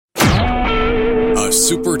A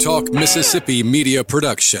Super Talk Mississippi media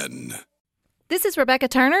production. This is Rebecca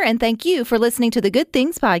Turner, and thank you for listening to the Good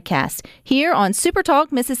Things Podcast here on Super Talk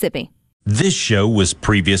Mississippi. This show was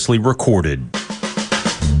previously recorded.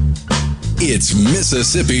 It's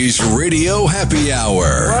Mississippi's Radio Happy Hour.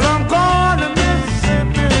 Well, I'm going to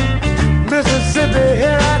Mississippi, Mississippi,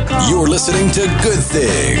 here I come. You're listening to Good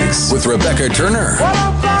Things with Rebecca Turner. Well,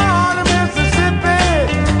 I'm going to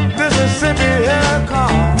Mississippi, Mississippi, here I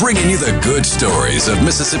come. Bringing you the good stories of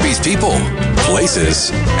Mississippi's people, places,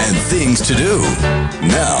 and things to do.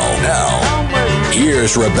 Now,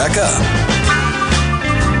 here's Rebecca.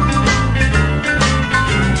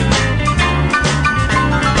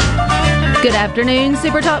 Good afternoon,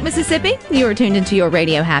 Super Talk Mississippi. You are tuned into your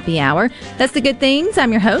Radio Happy Hour. That's the Good Things.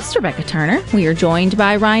 I'm your host, Rebecca Turner. We are joined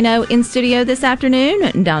by Rhino in studio this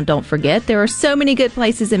afternoon. Now, don't forget, there are so many good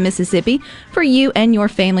places in Mississippi for you and your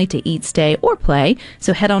family to eat, stay, or play.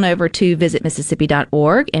 So head on over to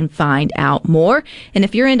visitmississippi.org and find out more. And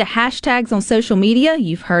if you're into hashtags on social media,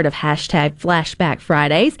 you've heard of hashtag Flashback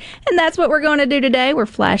Fridays. And that's what we're going to do today. We're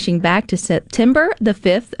flashing back to September the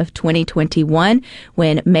 5th of 2021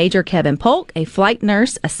 when Major Kevin Polk, a flight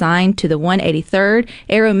nurse assigned to the 183rd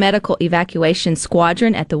Aeromedical Evacuation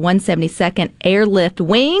Squadron at the 172nd Airlift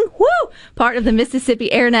Wing, part of the Mississippi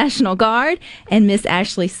Air National Guard, and Miss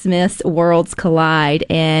Ashley Smith's worlds collide.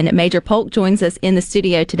 And Major Polk joins us in the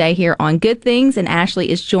studio today here on Good Things, and Ashley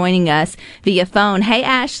is joining us via phone. Hey,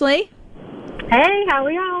 Ashley. Hey, how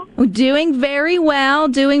are y'all? Doing very well,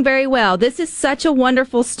 doing very well. This is such a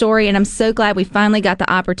wonderful story, and I'm so glad we finally got the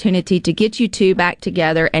opportunity to get you two back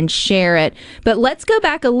together and share it. But let's go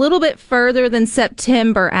back a little bit further than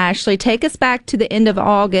September, Ashley. Take us back to the end of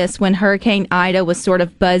August when Hurricane Ida was sort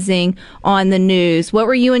of buzzing on the news. What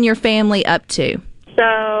were you and your family up to?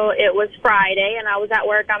 So it was Friday, and I was at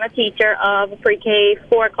work. I'm a teacher of a pre-K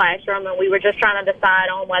 4 classroom, and we were just trying to decide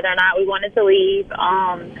on whether or not we wanted to leave.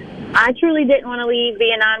 I truly didn't want to leave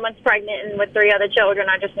being 9 months pregnant and with 3 other children.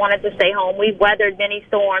 I just wanted to stay home. We've weathered many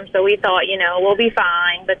storms, so we thought, we'll be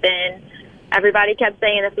fine. But then everybody kept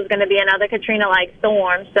saying this was going to be another Katrina-like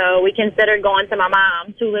storm, so we considered going to my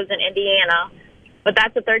mom's, who lives in Indiana. But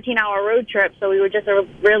that's a 13-hour road trip, so we were just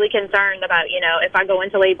really concerned about, if I go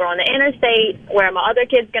into labor on the interstate, where my other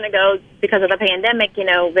kid's going to go because of the pandemic,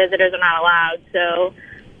 visitors are not allowed. So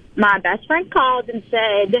my best friend called and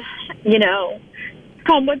said,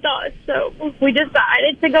 come with us. So we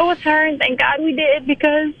decided to go with her, and thank God we did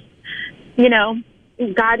because,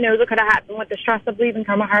 God knows what could have happened with the stress of leaving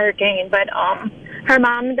from a hurricane. But her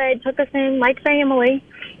mom and dad took us in like family.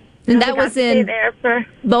 And that was in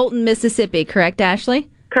Bolton, Mississippi, correct, Ashley?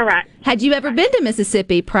 Correct. Had you ever been to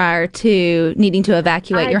Mississippi prior to needing to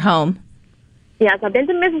evacuate your home? Yes, I've been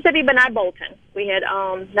to Mississippi, but not Bolton. We had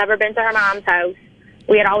never been to her mom's house.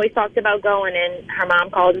 We had always talked about going, and her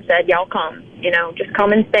mom called and said, y'all come, just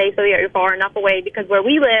come and stay so you're far enough away, because where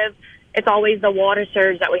we live, it's always the water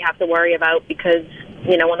surge that we have to worry about because,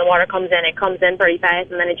 when the water comes in, it comes in pretty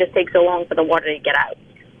fast, and then it just takes so long for the water to get out.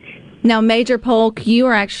 Now, Major Polk, you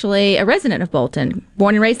are actually a resident of Bolton.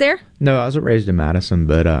 Born and raised there? No, I was raised in Madison,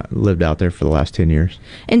 but lived out there for the last 10 years.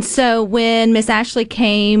 And so when Miss Ashley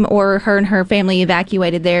came, or her and her family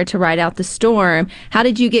evacuated there to ride out the storm, how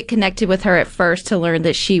did you get connected with her at first to learn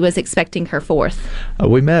that she was expecting her fourth?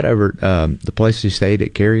 We met over the place she stayed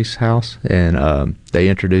at Carrie's house, and they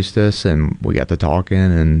introduced us, and we got to talking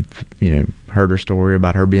and, heard her story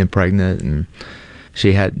about her being pregnant, and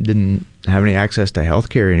she didn't have any access to health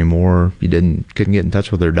care anymore. Couldn't get in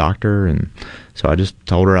touch with her doctor, and so I just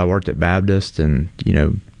told her I worked at Baptist, and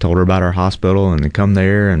told her about our hospital and to come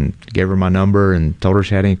there, and gave her my number and told her if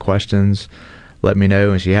she had any questions, let me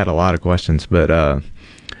know. And she had a lot of questions, but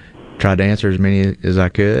tried to answer as many as I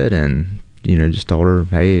could, and just told her,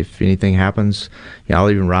 hey, if anything happens, I'll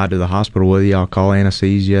even ride to the hospital with you. I'll call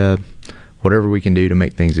anesthesia, whatever we can do to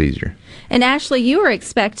make things easier. And Ashley, you were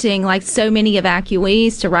expecting, like so many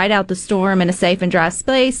evacuees, to ride out the storm in a safe and dry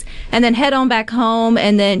space and then head on back home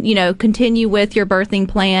and then, continue with your birthing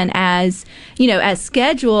plan as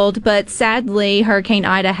scheduled. But sadly, Hurricane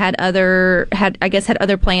Ida had other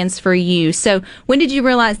plans for you. So when did you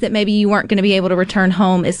realize that maybe you weren't going to be able to return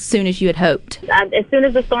home as soon as you had hoped? As soon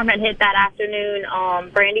as the storm had hit that afternoon,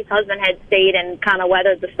 Brandy's husband had stayed and kind of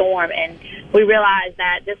weathered the storm, and we realized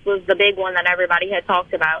that this was the big one that everybody had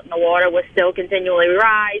talked about, and the water was still continually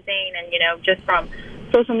rising. And just from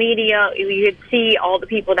social media, you could see all the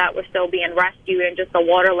people that were still being rescued, and just the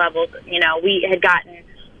water levels. We had gotten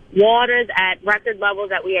waters at record levels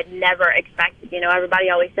that we had never expected. Everybody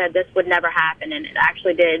always said this would never happen, and it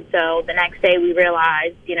actually did. So the next day we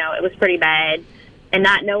realized, it was pretty bad. And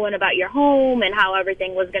not knowing about your home and how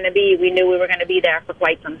everything was going to be, we knew we were going to be there for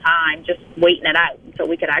quite some time, just waiting it out until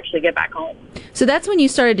we could actually get back home. So that's when you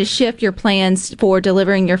started to shift your plans for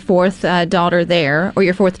delivering your fourth daughter there, or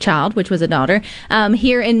your fourth child, which was a daughter,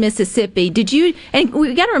 here in Mississippi. Did you, and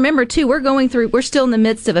we got to remember too, we're still in the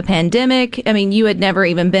midst of a pandemic. I mean, you had never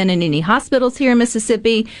even been in any hospitals here in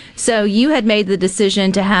Mississippi. So you had made the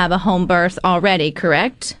decision to have a home birth already,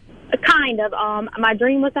 correct? Kind of. My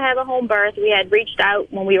dream was to have a home birth. We had reached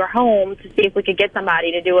out when we were home to see if we could get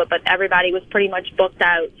somebody to do it, but everybody was pretty much booked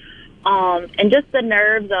out. And just the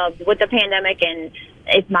nerves of with the pandemic, and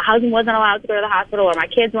if my husband wasn't allowed to go to the hospital or my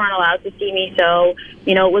kids weren't allowed to see me. So,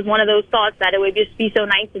 it was one of those thoughts that it would just be so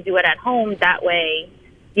nice to do it at home. That way,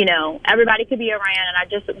 everybody could be around and I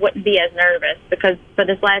just wouldn't be as nervous, because for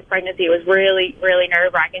this last pregnancy, it was really, really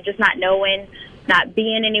nerve-wracking, just not knowing, not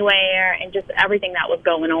being anywhere, and just everything that was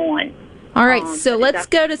going on. All right, so let's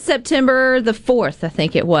go to September the 4th, I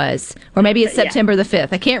think it was. Or maybe it's September the 5th.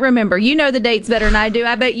 I can't remember. You know the dates better than I do.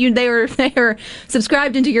 I bet they were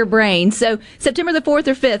subscribed into your brain. So September the 4th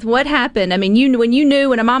or 5th, what happened? I mean,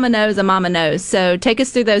 when a mama knows. So take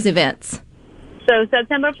us through those events. So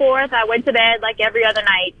September 4th, I went to bed like every other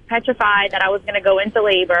night, petrified that I was going to go into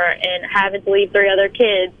labor and having to leave 3 other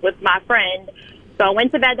kids with my friend. So I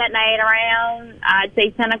went to bed that night around, I'd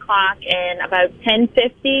say 10 o'clock, and about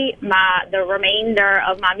 10:50, the remainder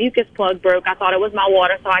of my mucus plug broke. I thought it was my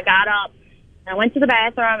water, so I got up, and I went to the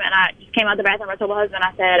bathroom, and I just came out the bathroom. I told my husband,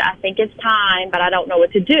 I said, I think it's time, but I don't know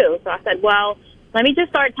what to do. So I said, well, let me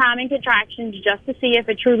just start timing contractions just to see if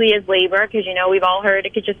it truly is labor, because, we've all heard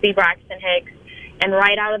it could just be Braxton Hicks. And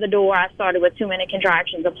right out of the door, I started with 2-minute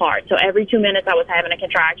contractions apart. So every 2 minutes, I was having a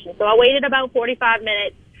contraction. So I waited about 45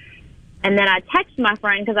 minutes. And then I texted my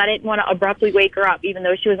friend because I didn't want to abruptly wake her up, even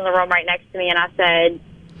though she was in the room right next to me. And I said,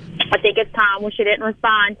 I think it's time. Well, she didn't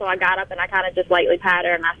respond, so I got up and I kind of just lightly patted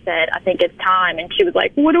her. And I said, I think it's time. And she was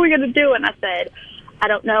like, what are we going to do? And I said, I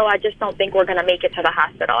don't know. I just don't think we're going to make it to the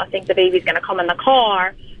hospital. I think the baby's going to come in the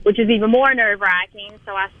car, which is even more nerve-wracking.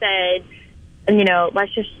 So I said,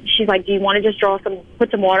 she's like, do you want to just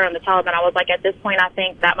put some water on the tub? And I was like, at this point, I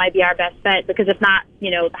think that might be our best bet, because if not,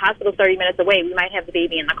 the hospital's 30 minutes away. We might have the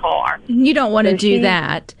baby in the car. You don't want to do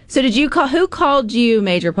that. So did you who called you,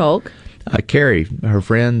 Major Polk? Carrie, her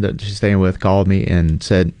friend that she's staying with, called me and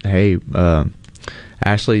said, hey,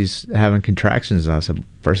 Ashley's having contractions. And I said,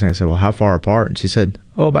 first thing I said, well, how far apart? And she said,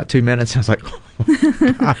 about 2 minutes. I was like,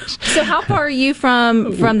 oh, gosh. So how far are you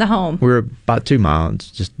from the home? We're about 2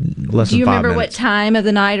 miles, just less than 5 minutes. Do you remember what time of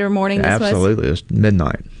the night or morning this was? Absolutely. It was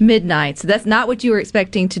midnight. Midnight. So that's not what you were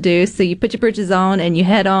expecting to do. So you put your britches on and you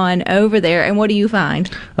head on over there. And what do you find?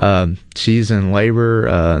 She's in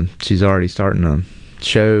labor. She's already starting to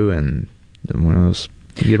show. And when I was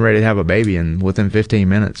getting ready to have a baby, and within 15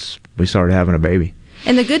 minutes, we started having a baby.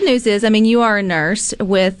 And the good news is, you are a nurse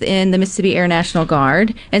within the Mississippi Air National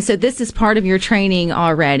Guard, and so this is part of your training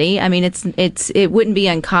already. It wouldn't be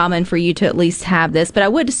uncommon for you to at least have this, but I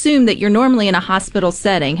would assume that you're normally in a hospital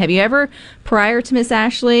setting. Have you ever, prior to Miss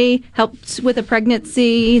Ashley, helped with a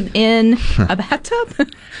pregnancy in a bathtub?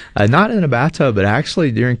 Not in a bathtub, but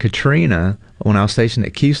actually during Katrina, when I was stationed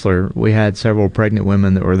at Keesler, we had several pregnant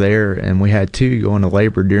women that were there, and we had 2 go into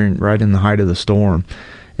labor right in the height of the storm.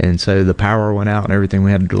 And so the power went out and everything. We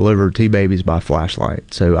had to deliver 2 babies by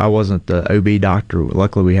flashlight. So I wasn't the OB doctor.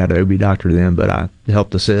 Luckily, we had an OB doctor then, but I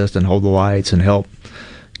helped assist and hold the lights and help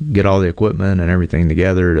get all the equipment and everything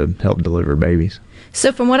together to help deliver babies.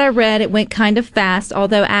 So from what I read, it went kind of fast.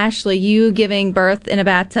 Although, Ashley, you giving birth in a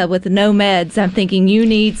bathtub with no meds, I'm thinking you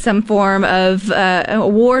need some form of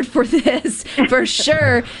award for this, for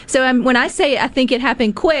sure. So when I say I think it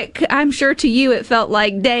happened quick, I'm sure to you it felt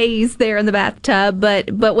like days there in the bathtub. But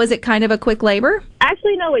was it kind of a quick labor?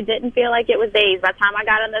 Actually, no, it didn't feel like it was days. By the time I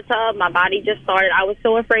got in the tub, my body just started. I was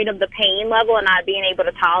so afraid of the pain level and not being able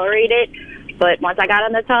to tolerate it. But once I got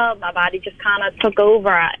in the tub, my body just kind of took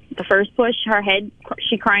over. The first push, her head,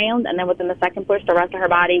 she crowned, and then within the second push, the rest of her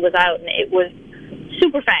body was out, and it was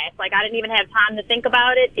super fast. Like, I didn't even have time to think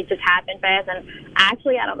about it. It just happened fast. And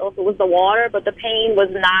actually, I don't know if it was the water, but the pain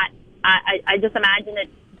was not. I just imagined it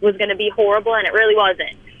was going to be horrible, and it really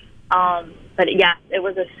wasn't. But yeah, it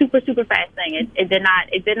was a super, super fast thing. It did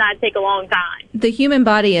not take a long time. The human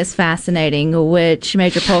body is fascinating, which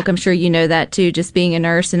Major Polk, I'm sure you know that too, just being a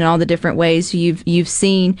nurse and all the different ways you've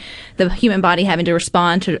seen the human body having to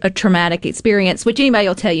respond to a traumatic experience, which anybody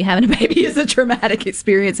will tell you having a baby is a traumatic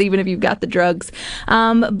experience, even if you've got the drugs.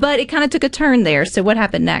 But it kind of took a turn there. So what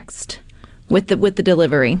happened next with the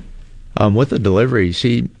delivery? With the delivery,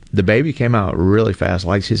 the baby came out really fast.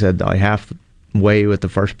 Like she said, like half way with the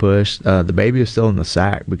first push. The baby was still in the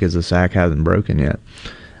sack because the sack hasn't broken yet.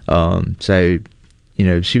 So, you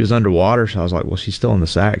know, she was underwater, so I was like, well, she's still in the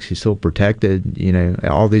sack. She's still protected. You know,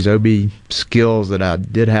 all these OB skills that I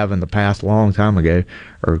did have in the past a long time ago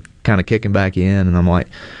are kind of kicking back in. And I'm like,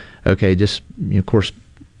 okay, just, you know, of course,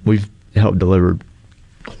 we've helped deliver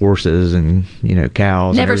horses and, you know,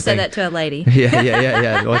 cows. Never and said that to a lady.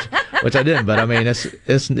 Yeah. Which I didn't, but I mean,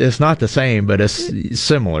 it's not the same, but it's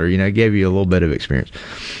similar. You know, it gave you a little bit of experience.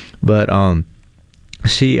 But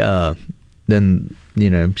she then, you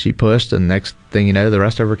know, she pushed, and next thing you know, the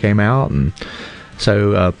rest of her came out, and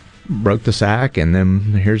so broke the sack, and then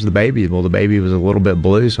here's the baby. Well, the baby was a little bit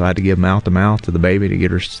blue, so I had to give mouth to mouth to the baby to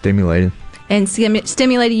get her stimulated. And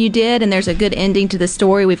stimulated you did, and there's a good ending to the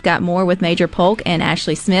story. We've got more with Major Polk and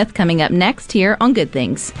Ashley Smith coming up next here on Good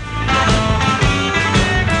Things.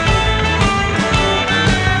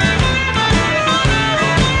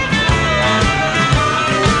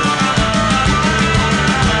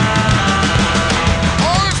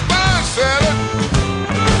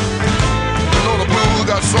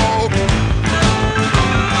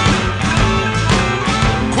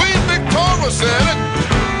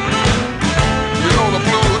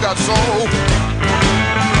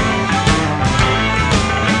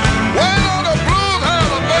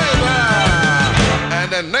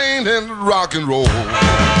 Rock and roll.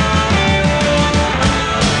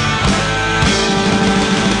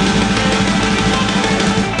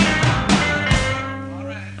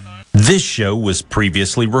 This show was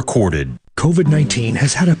previously recorded. COVID-19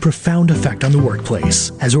 has had a profound effect on the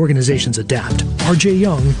workplace. As organizations adapt, RJ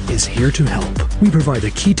Young is here to help. We provide the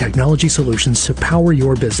key technology solutions to power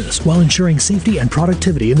your business while ensuring safety and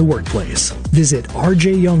productivity in the workplace. Visit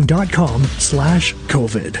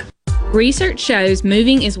rjyoung.com/COVID. Research shows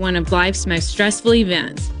moving is one of life's most stressful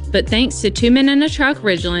events, but thanks to 2 Men and a Truck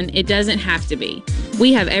Ridgeland, it doesn't have to be.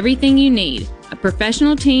 We have everything you need. A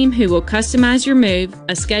professional team who will customize your move,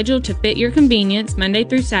 a schedule to fit your convenience Monday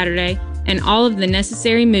through Saturday, and all of the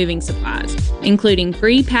necessary moving supplies, including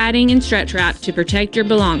free padding and stretch wrap to protect your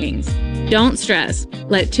belongings. Don't stress.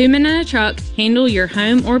 Let 2 Men and a Truck handle your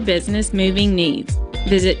home or business moving needs.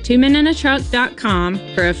 Visit 2menandatruck.com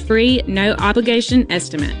for a free, no-obligation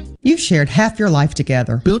estimate. You've shared half your life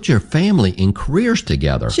together. Built your family and careers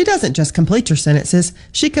together. She doesn't just complete your sentences,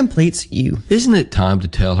 she completes you. Isn't it time to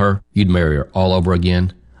tell her you'd marry her all over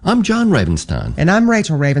again? I'm John Ravenstein. And I'm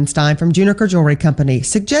Rachel Ravenstein from Juniker Jewelry Company,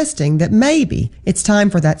 suggesting that maybe it's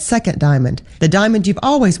time for that second diamond, the diamond you've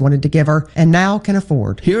always wanted to give her and now can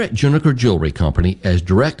afford. Here at Juniker Jewelry Company, as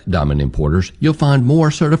direct diamond importers, you'll find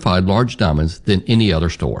more certified large diamonds than any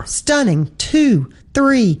other store. Stunning 2,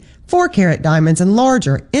 3, 4-carat diamonds and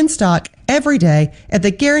larger in stock every day at the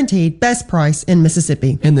guaranteed best price in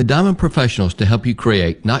Mississippi. And the diamond professionals to help you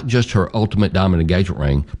create not just her ultimate diamond engagement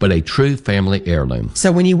ring, but a true family heirloom.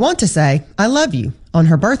 So when you want to say, I love you, on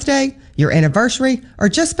her birthday, your anniversary, or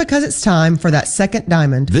just because it's time for that second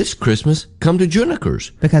diamond. This Christmas, come to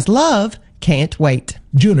Juniker's. Because love can't wait.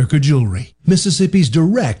 Juniker Jewelry, Mississippi's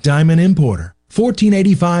direct diamond importer.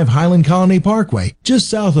 1485 Highland Colony Parkway, just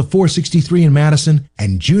south of 463 in Madison,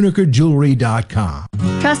 and JunikerJewelry.com.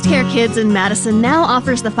 Trust Care Kids in Madison now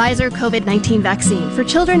offers the Pfizer COVID-19 vaccine for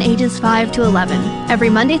children ages 5 to 11. Every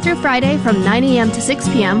Monday through Friday from 9 a.m. to 6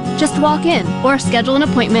 p.m., just walk in or schedule an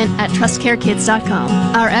appointment at TrustCareKids.com.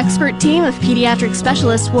 Our expert team of pediatric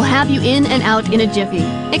specialists will have you in and out in a jiffy.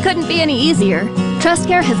 It couldn't be any easier.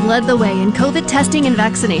 TrustCare has led the way in COVID testing and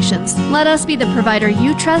vaccinations. Let us be the provider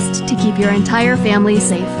you trust to keep your entire family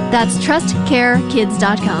safe. That's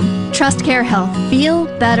TrustCareKids.com. TrustCare Health. Feel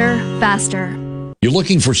better, faster. You're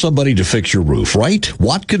looking for somebody to fix your roof, right?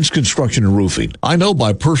 Watkins Construction and Roofing. I know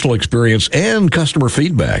by personal experience and customer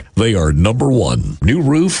feedback, they are number one. New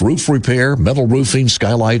roof, roof repair, metal roofing,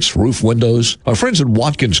 skylights, roof windows. Our friends at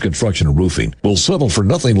Watkins Construction and Roofing will settle for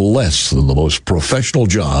nothing less than the most professional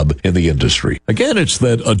job in the industry. Again, it's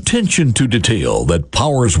that attention to detail that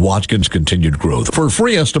powers Watkins' continued growth. For a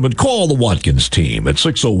free estimate, call the Watkins team at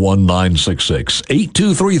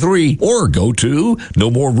 601-966-8233 or go to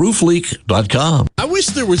nomoreroofleak.com. I wish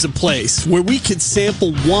there was a place where we could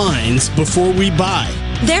sample wines before we buy.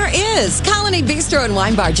 There is. Colony Bistro and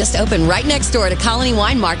Wine Bar just opened right next door to Colony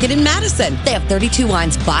Wine Market in Madison. They have 32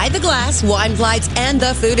 wines by the glass, wine flights, and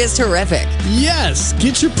the food is terrific. Yes.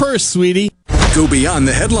 Get your purse, sweetie. Go beyond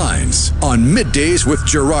the headlines on Middays with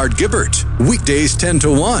Gerard Gibbert. Weekdays 10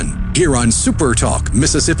 to 1 here on Super Talk,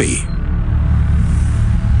 Mississippi.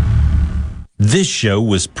 This show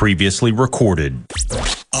was previously recorded.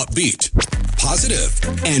 Upbeat, positive,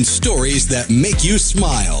 and stories that make you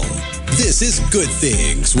smile. This is Good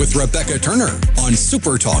Things with Rebecca Turner on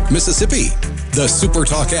Super Talk, Mississippi. the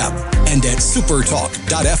SuperTalk app, and at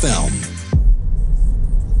supertalk.fm.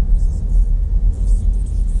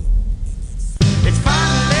 It's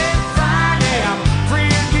finally Friday, I'm free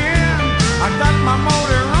again. I got my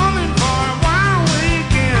motor running for a wild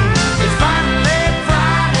weekend. It's finally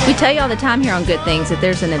Friday. We tell you all the time here on Good Things that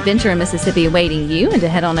there's an adventure in Mississippi awaiting you, and to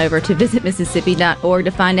head on over to visitmississippi.org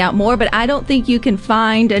to find out more. But I don't think you can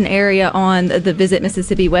find an area on the Visit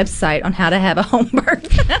Mississippi website on how to have a home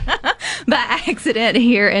birth by accident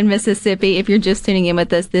here in Mississippi. If you're just tuning in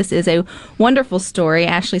with us, this is a wonderful story.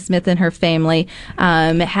 Ashley Smith and her family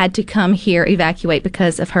had to come here, evacuate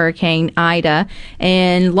because of Hurricane Ida.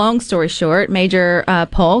 And long story short, Major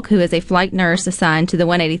Polk, who is a flight nurse assigned to the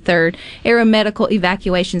 183rd Aeromedical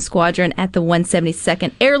Evacuation Squadron at the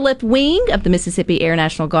 172nd Airlift Wing of the Mississippi Air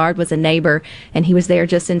National Guard, was a neighbor, and he was there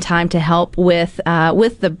just in time to help with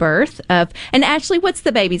the birth of. And Ashley, what's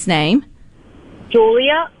the baby's name?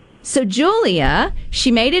 Julia. So Julia,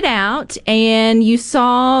 she made it out, and you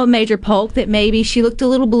saw Major Polk that maybe she looked a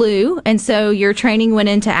little blue, and so your training went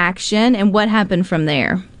into action. And what happened from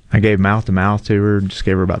there? I gave mouth to mouth to her, just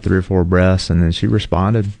gave her about 3 or 4 breaths, and then she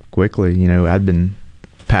responded quickly. You know, I'd been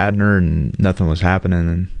patting her and nothing was happening,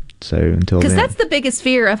 and so until then. Because that's the biggest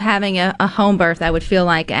fear of having a home birth, I would feel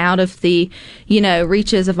like, out of the,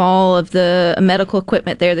 reaches of all of the medical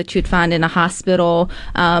equipment there that you'd find in a hospital,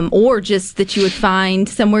 or just that you would find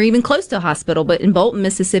somewhere even close to a hospital. But in Bolton,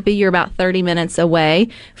 Mississippi, you're about 30 minutes away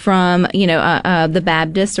from, the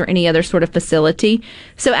Baptist or any other sort of facility.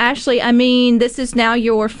 So, Ashley, I mean, this is now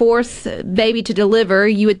your 4th baby to deliver.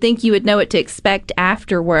 You would think you would know what to expect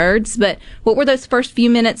afterwards, but what were those first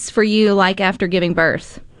few minutes for you like after giving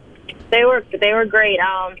birth? They were great.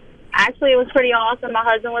 Actually, it was pretty awesome. My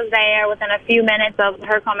husband was there within a few minutes of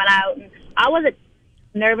her coming out, and I wasn't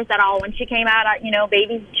nervous at all when she came out.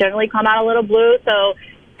 Babies generally come out a little blue, so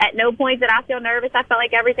at no point did I feel nervous. I felt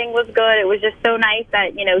like everything was good. It was just so nice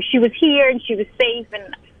that she was here and she was safe,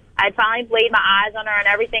 and I finally laid my eyes on her, and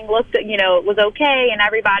everything looked was okay, and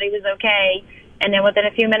everybody was okay. And then within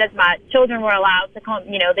a few minutes, my children were allowed to come.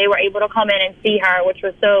 They were able to come in and see her, which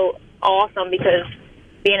was so awesome because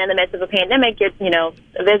being in the midst of a pandemic,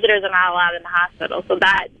 visitors are not allowed in the hospital. So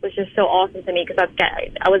that was just so awesome to me because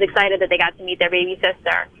I was excited that they got to meet their baby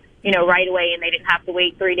sister, right away, and they didn't have to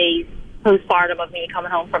wait 3 days postpartum of me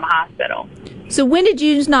coming home from a hospital. So when did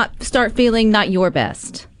you not start feeling not your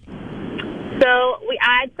best? So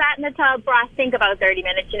I sat in the tub for I think about 30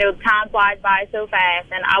 minutes. Time flies by so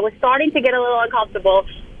fast, and I was starting to get a little uncomfortable.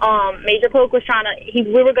 Major Polk was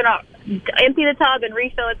we were going to empty the tub and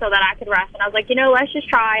refill it so that I could rest. And I was like, let's just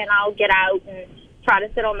try, and I'll get out and try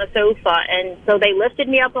to sit on the sofa. And so they lifted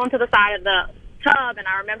me up onto the side of the tub, and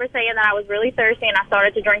I remember saying that I was really thirsty, and I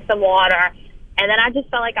started to drink some water. And then I just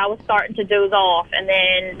felt like I was starting to doze off. And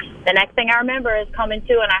then the next thing I remember is coming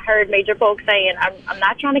to, and I heard Major Polk saying, I'm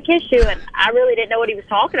not trying to kiss you. And I really didn't know what he was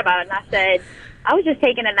talking about. And I said, I was just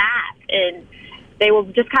taking a nap. And they were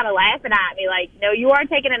just kind of laughing at me like, no, you weren't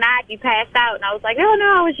taking a nap. You passed out. And I was like, oh, no,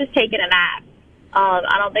 I was just taking a nap.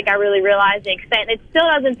 I don't think I really realized the extent. It still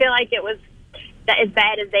doesn't feel like it was as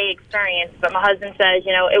bad as they experienced. But my husband says,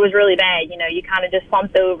 it was really bad. You kind of just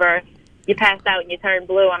slumped over. You passed out and you turned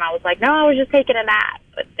blue. And I was like, no, I was just taking a nap.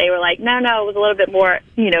 But they were like, no, it was a little bit more,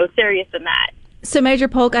 serious than that. So, Major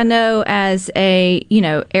Polk, I know as a,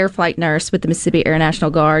 air flight nurse with the Mississippi Air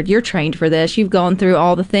National Guard, you're trained for this. You've gone through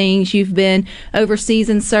all the things. You've been overseas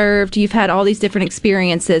and served. You've had all these different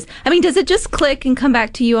experiences. I mean, does it just click and come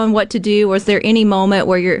back to you on what to do? Or is there any moment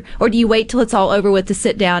where or do you wait till it's all over with to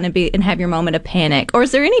sit down and have your moment of panic? Or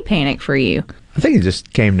is there any panic for you? I think it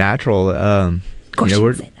just came natural. Of course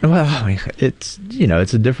it's,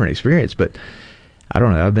 it's a different experience, but I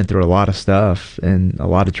don't know. I've been through a lot of stuff and a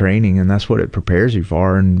lot of training, and that's what it prepares you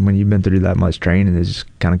for. And when you've been through that much training, it just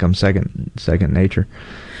kind of comes second nature.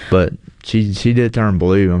 But she did turn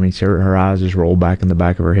blue. I mean, her eyes just rolled back in the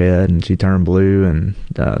back of her head, and she turned blue. And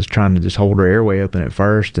I was trying to just hold her airway open at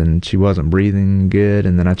first, and she wasn't breathing good.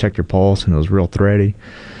 And then I checked her pulse, and it was real thready.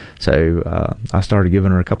 So I started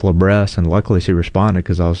giving her a couple of breaths, and luckily she responded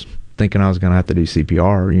because I was thinking I was going to have to do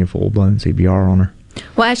CPR, full-blown CPR on her.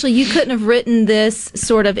 Well, Ashley, you couldn't have written this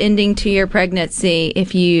sort of ending to your pregnancy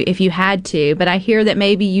if you had to, but I hear that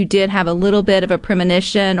maybe you did have a little bit of a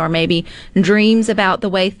premonition or maybe dreams about the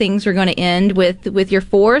way things were going to end with your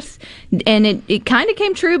 4th, and it kind of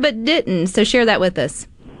came true but didn't. So share that with us.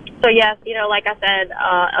 So, yes, like I said,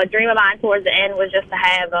 a dream of mine towards the end was just to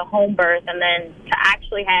have a home birth and then to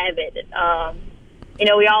actually have it.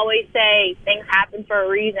 We always say things happen for a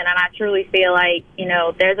reason, and I truly feel like,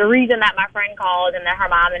 there's a reason that my friend called and that her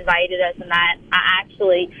mom invited us and that I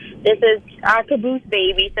actually this is our caboose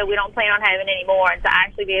baby, so we don't plan on having any more. And to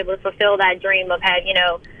actually be able to fulfill that dream of having,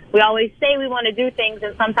 we always say we want to do things,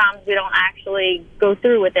 and sometimes we don't actually go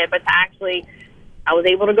through with it. But I was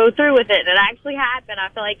able to go through with it. It actually happened. I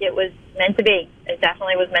feel like it was meant to be. It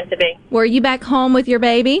definitely was meant to be. Were you back home with your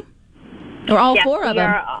baby? Or all Yes, four of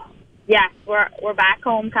them? Yes, we're back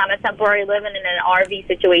home, kind of temporary living in an RV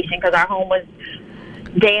situation because our home was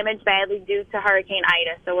damaged badly due to Hurricane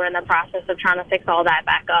Ida. So we're in the process of trying to fix all that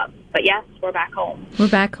back up. But yes, we're back home. We're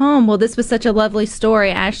back home. Well, this was such a lovely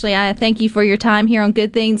story. Ashley, I thank you for your time here on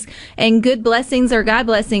Good Things, and good blessings or God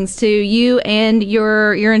blessings to you and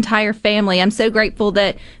your entire family. I'm so grateful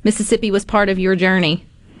that Mississippi was part of your journey.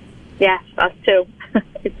 Yes, us too.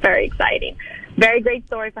 It's very exciting. Very great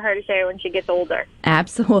story for her to share when she gets older.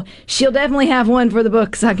 Absolutely. She'll definitely have one for the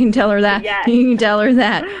books. I can tell her that. Yes. You can tell her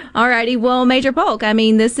that. All righty. Well, Major Polk, I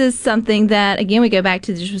mean, this is something that, again, we go back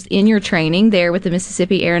to this was in your training there with the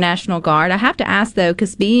Mississippi Air National Guard. I have to ask, though,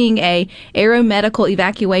 because being a Aeromedical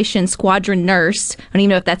Evacuation Squadron nurse, I don't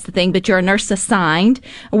even know if that's the thing, but you're a nurse assigned.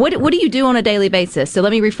 What do you do on a daily basis? So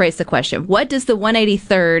let me rephrase the question. What does the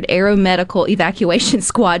 183rd Aeromedical Evacuation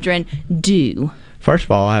Squadron do? First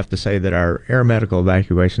of all, I have to say that our Aeromedical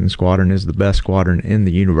Evacuation Squadron is the best squadron in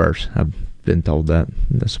the universe. I've been told that.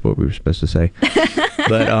 That's what we were supposed to say.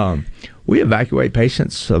 But we evacuate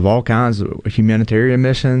patients of all kinds of humanitarian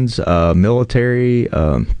missions, military.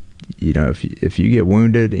 If you get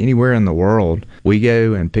wounded anywhere in the world, we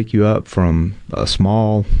go and pick you up from a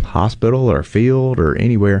small hospital or field or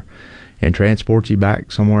anywhere and transport you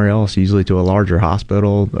back somewhere else, usually to a larger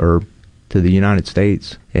hospital or to the United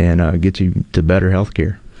States, and get you to better health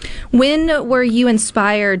care. When were you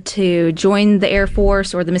inspired to join the Air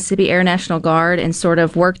Force or the Mississippi Air National Guard and sort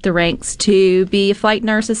of work the ranks to be a flight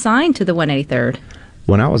nurse assigned to the 183rd?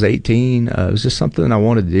 When I was 18, it was just something I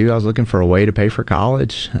wanted to do. I was looking for a way to pay for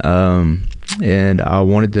college, and I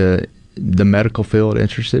wanted to. The medical field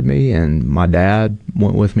interested me, and my dad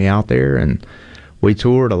went with me out there, and we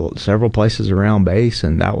toured several places around base,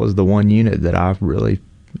 and that was the one unit that I really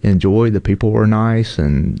enjoyed. The people were nice,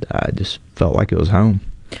 and I just felt like it was home.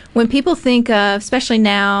 When people think of, especially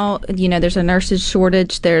now, there's a nurses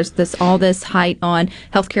shortage, there's all this height on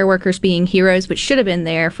healthcare workers being heroes, which should have been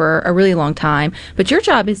there for a really long time. But your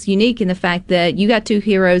job is unique in the fact that you got two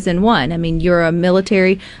heroes in one. I mean, you're a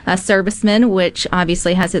military serviceman, which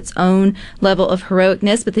obviously has its own level of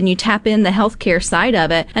heroicness, but then you tap in the healthcare side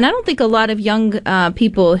of it. And I don't think a lot of young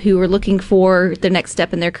people who are looking for the next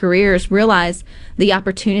step in their careers realize the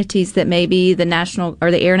opportunities that maybe the National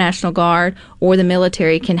or the Air National Guard or the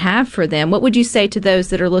military can have for them. What would you say to those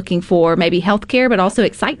that are looking for maybe health care but also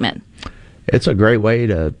excitement? It's a great way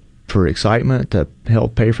for excitement to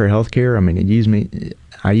help pay for health care. I mean,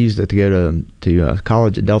 I used it to go to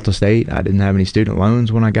college at Delta State. I didn't have any student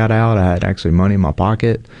loans when I got out. I had actually money in my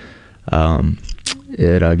pocket.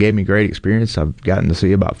 It gave me great experience. I've gotten to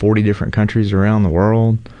see about 40 different countries around the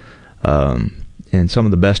world, and some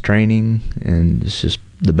of the best training, and it's just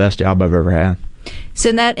the best job I've ever had. So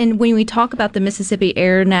and when we talk about the Mississippi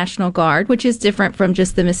Air National Guard, which is different from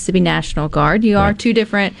just the Mississippi National Guard, you are two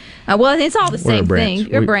different, it's all the same thing.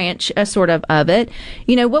 You're a branch sort of it.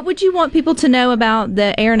 What would you want people to know about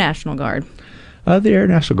the Air National Guard? The Air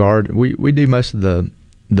National Guard, we do most of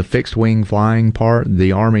the fixed wing flying part.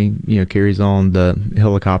 The Army, carries on the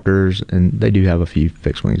helicopters, and they do have a few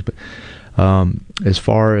fixed wings. But as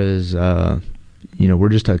far as we're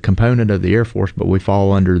just a component of the Air Force, but we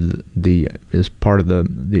fall under as part of the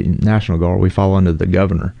National Guard, we fall under the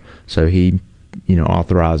governor. So he,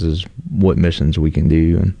 authorizes what missions we can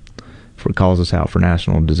do and calls us out for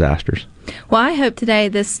national disasters. Well, I hope today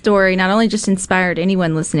this story not only just inspired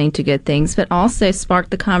anyone listening to Good Things, but also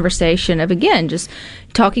sparked the conversation of, again, just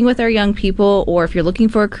talking with our young people, or if you're looking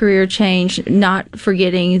for a career change, not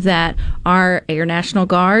forgetting that our Air National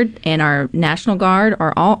Guard and our National Guard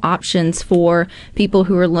are all options for people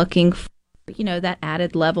who are looking for, that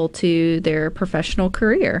added level to their professional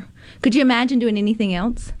career. Could you imagine doing anything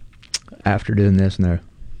else? After doing this, no.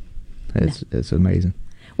 It's amazing.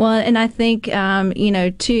 Well, and I think,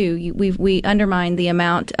 too, we undermine the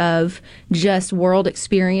amount of just world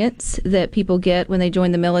experience that people get when they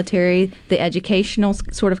join the military, the educational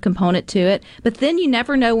sort of component to it. But then you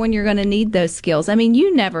never know when you're going to need those skills. I mean,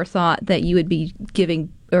 you never thought that you would be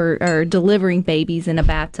giving or delivering babies in a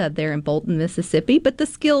bathtub there in Bolton, Mississippi, but the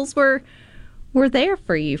skills were there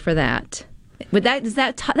for you for that. But that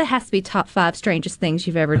has to be top 5 strangest things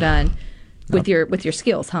you've ever done. With your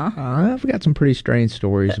skills, huh? I've got some pretty strange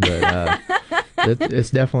stories, but it's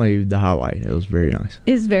definitely the highlight. It was very nice.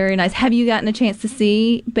 It's very nice. Have you gotten a chance to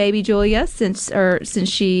see baby Julia since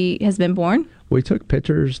she has been born? We took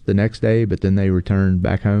pictures the next day, but then they returned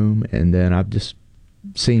back home, and then I've just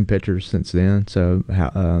seen pictures since then. So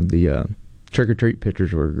the trick-or-treat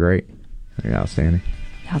pictures were great. They're outstanding.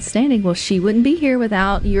 Outstanding. Well, she wouldn't be here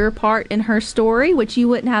without your part in her story, which you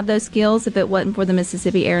wouldn't have those skills if it wasn't for the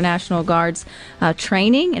Mississippi Air National Guard's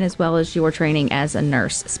training, and as well as your training as a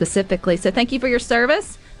nurse specifically. So thank you for your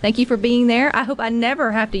service. Thank you for being there. I hope I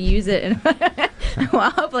never have to use it. Well,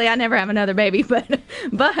 hopefully I never have another baby, but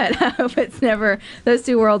I hope it's never, those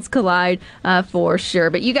two worlds collide for sure.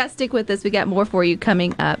 But you guys stick with us. We got more for you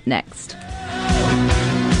coming up next.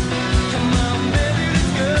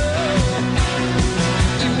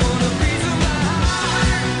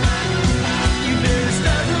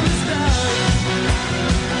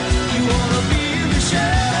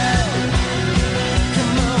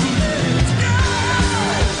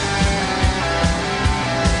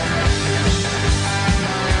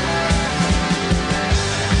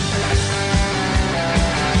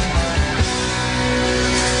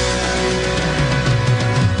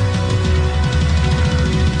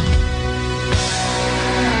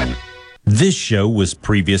 This show was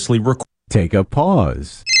previously recorded. Take a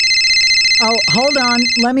pause. Oh, hold on.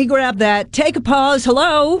 Let me grab that. Take a pause.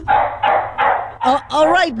 Hello? All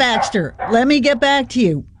right, Baxter. Let me get back to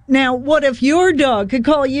you. Now, what if your dog could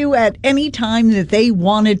call you at any time that they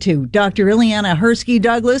wanted to? Dr. Ileana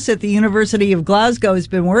Hersky-Douglas at the University of Glasgow has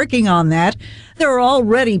been working on that. There are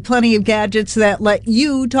already plenty of gadgets that let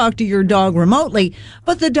you talk to your dog remotely,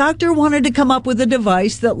 but the doctor wanted to come up with a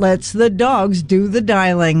device that lets the dogs do the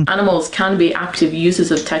dialing. Animals can be active users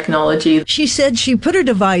of technology. She said she put a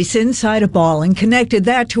device inside a ball and connected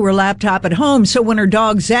that to her laptop at home, so when her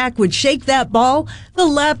dog Zach would shake that ball, the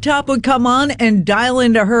laptop would come on and dial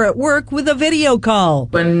into her at work with a video call.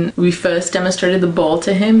 When we first demonstrated the ball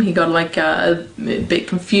to him, he got a bit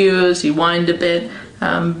confused, he whined a bit.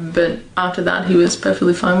 But after that, he was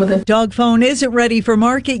perfectly fine with it. Dog phone isn't ready for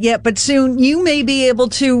market yet, but soon you may be able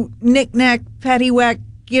to knick-knack, paddywhack,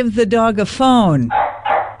 give the dog a phone.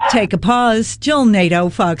 Take a pause. Jill Nato,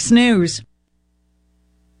 Fox News.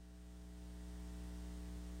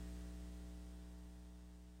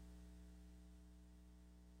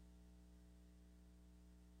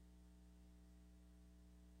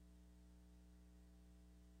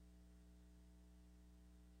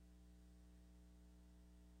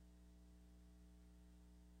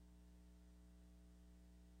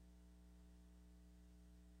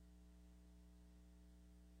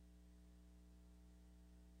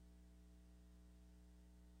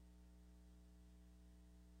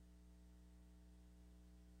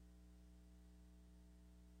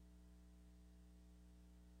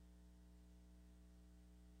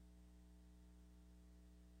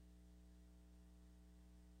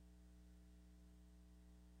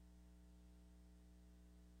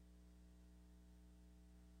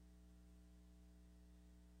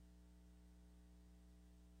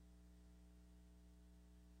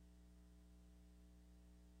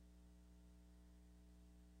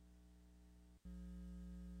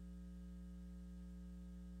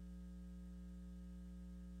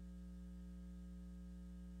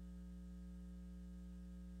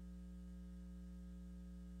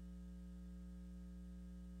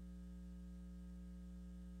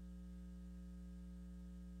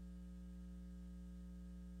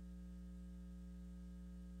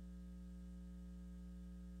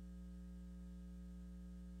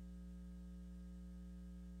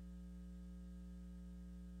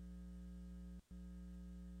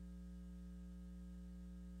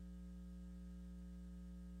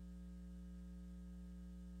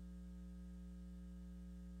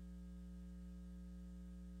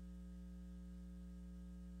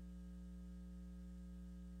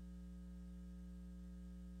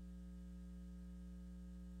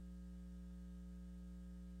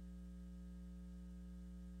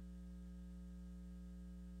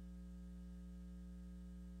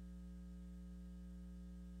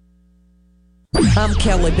 I'm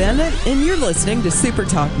Kelly Bennett, and you're listening to Super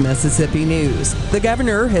Talk Mississippi News. The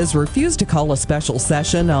governor has refused to call a special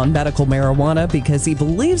session on medical marijuana because he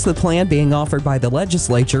believes the plan being offered by the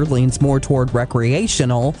legislature leans more toward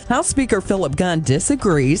recreational. House Speaker Philip Gunn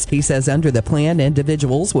disagrees. He says under the plan,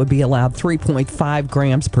 individuals would be allowed 3.5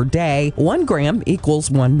 grams per day. 1 gram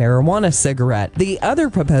equals 1 marijuana cigarette. The other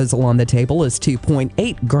proposal on the table is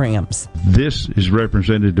 2.8 grams. This is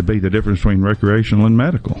represented to be the difference between recreational and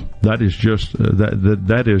medical. That is just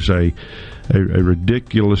that is a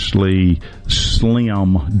ridiculously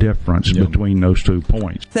slim difference between those 2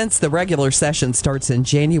 points. Since the regular session starts in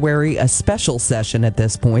January, a special session at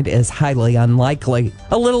this point is highly unlikely.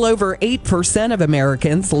 A little over 8% of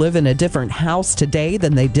Americans live in a different house today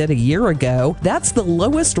than they did a year ago. That's the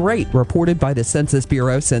lowest rate reported by the Census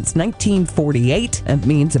Bureau since 1948, and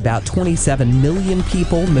means about 27 million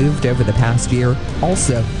people moved over the past year,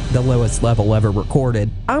 also the lowest level ever recorded.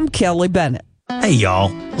 I'm Kelly Bennett. Hey y'all,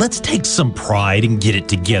 let's take some pride and get it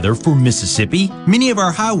together for Mississippi. Many of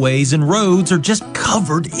our highways and roads are just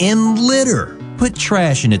covered in litter. Put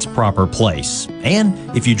trash in its proper place. And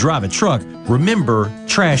if you drive a truck, remember,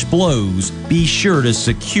 trash blows. Be sure to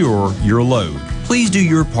secure your load. Please do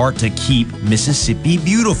your part to keep Mississippi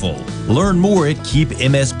beautiful. Learn more at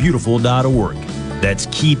keepmsbeautiful.org. That's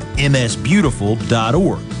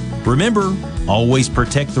keepmsbeautiful.org. Remember, always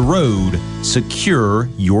protect the road, secure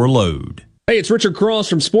your load. Hey, it's Richard Cross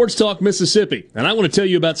from Sports Talk Mississippi, and I want to tell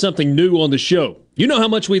you about something new on the show. You know how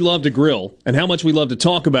much we love to grill and how much we love to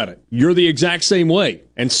talk about it. You're the exact same way,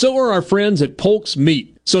 and so are our friends at Polk's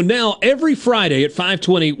Meat. So now, every Friday at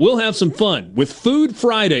 5:20, we'll have some fun with Food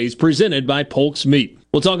Fridays presented by Polk's Meat.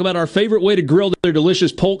 We'll talk about our favorite way to grill their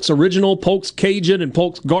delicious Polk's Original, Polk's Cajun, and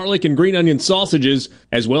Polk's Garlic and Green Onion sausages,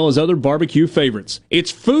 as well as other barbecue favorites.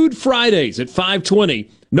 It's Food Fridays at 5:20.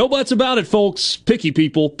 No buts about it, folks. Picky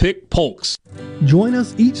people pick Polk's. Join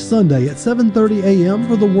us each Sunday at 7:30 a.m.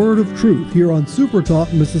 for the Word of Truth here on Super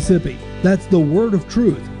Talk Mississippi. That's the Word of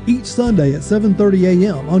Truth, each Sunday at 7:30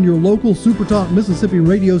 a.m. on your local Super Talk Mississippi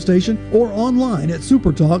radio station or online at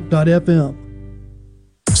supertalk.fm.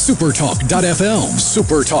 Supertalk.fm.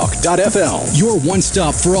 Supertalk.fm. Your one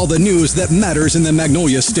stop for all the news that matters in the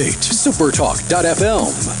Magnolia State.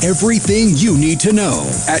 Supertalk.fm. Everything you need to know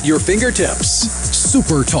at your fingertips.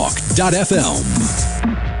 Supertalk.fm.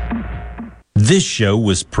 This show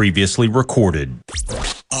was previously recorded.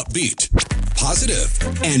 Upbeat, positive,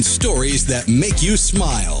 and stories that make you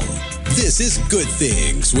smile. This is Good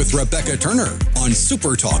Things with Rebecca Turner on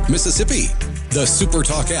Supertalk Mississippi, the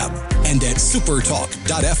Supertalk app, and at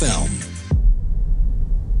supertalk.fm.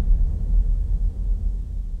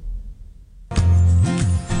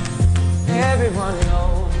 Everyone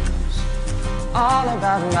knows all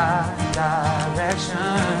about my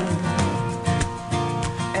direction.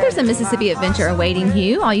 There's a Mississippi adventure awaiting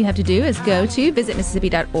you. All you have to do is go to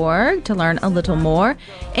visitmississippi.org to learn a little more.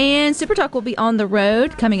 And Super Talk will be on the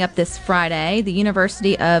road coming up this Friday. The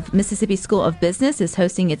University of Mississippi School of Business is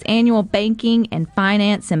hosting its annual Banking and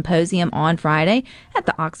Finance Symposium on Friday at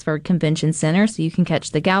the Oxford Convention Center. So you can catch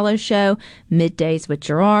the Gallo Show, Middays with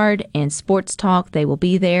Gerard, and Sports Talk. They will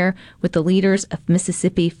be there with the leaders of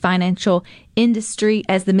Mississippi financial industry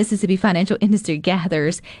as the Mississippi financial industry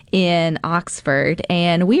gathers in Oxford.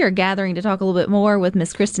 And we are gathering to talk a little bit more with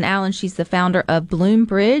Miss Kristen Allen. She's the founder of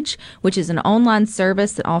Bloombridge, which is an online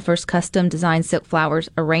service that offers custom designed silk flowers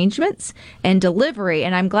arrangements and delivery.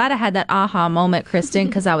 And I'm glad I had that aha moment, Kristen,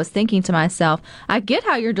 because I was thinking to myself, I get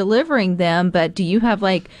how you're delivering them, but do you have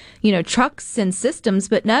trucks and systems?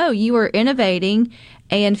 But no, you are innovating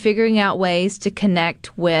and figuring out ways to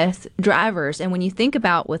connect with drivers. And when you think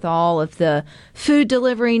about with all of the food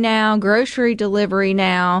delivery now, grocery delivery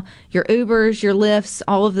now, your Ubers, your Lyfts,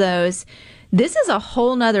 all of those, this is a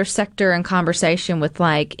whole nother sector and conversation with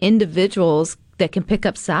individuals that can pick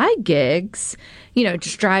up side gigs,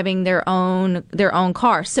 just driving their own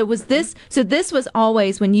car. So this was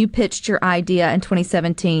always, when you pitched your idea in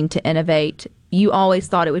 2017 to innovate, you always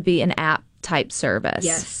thought it would be an app type service.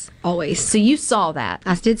 Yes, always. So you saw that.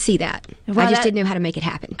 I did see that. Well, I just didn't know how to make it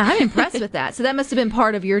happen. I'm impressed with that. So that must have been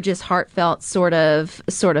part of your just heartfelt sort of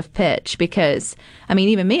pitch, because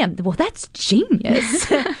even me, that's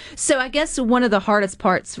genius. So I guess one of the hardest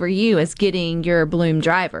parts for you is getting your Bloom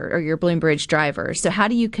driver or your Bloombridge driver. So how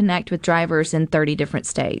do you connect with drivers in 30 different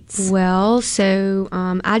states? Well, so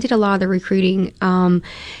I did a lot of the recruiting.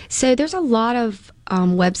 So there's a lot of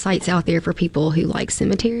websites out there for people who like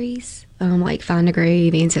cemeteries. Like Find a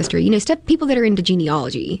Grave, Ancestry, stuff, people that are into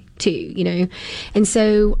genealogy too, And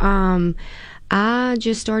so I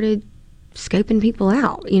just started scoping people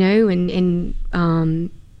out, and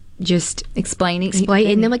just explain.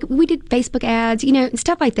 And then we did Facebook ads, and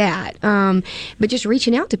stuff like that. But just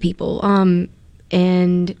reaching out to people.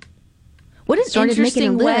 And What an started making a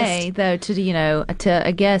interesting list. way, though, to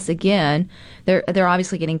I guess again, they're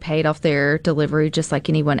obviously getting paid off their delivery just like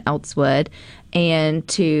anyone else would, and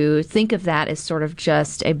to think of that as sort of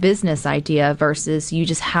just a business idea versus you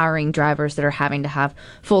just hiring drivers that are having to have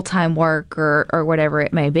full-time work or whatever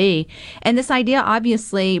it may be. And this idea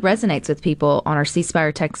obviously resonates with people. On our C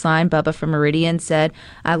Spire text line, Bubba from Meridian said,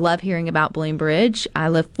 "I love hearing about Bloom Bridge. I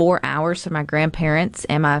live 4 hours from my grandparents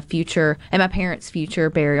and my parents' future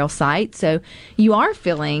burial site." So you are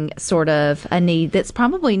feeling sort of a need that's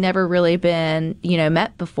probably never really been,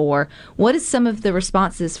 met before. What is some of the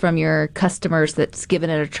responses from your customers that's given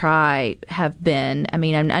it a try have been? I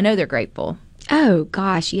mean, I know they're grateful. Oh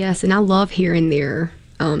gosh, yes, and I love hearing their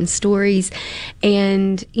stories.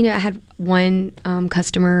 And I had one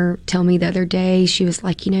customer tell me the other day, she was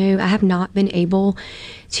like, I have not been able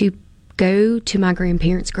to go to my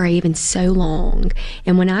grandparents' grave in so long,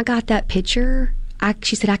 and when I got that picture,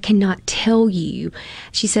 she said, I cannot tell you.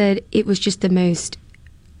 She said it was just the most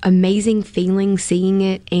amazing feeling seeing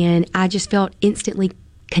it, and I just felt instantly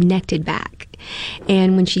connected back.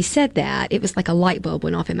 And when she said that, it was like a light bulb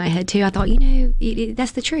went off in my head too. I thought,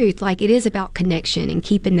 that's the truth. Like, it is about connection and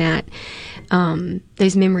keeping that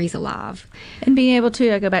those memories alive. And being able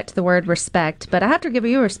to, I go back to the word respect, but I have to give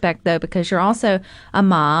you respect though, because you're also a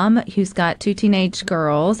mom who's got 2 teenage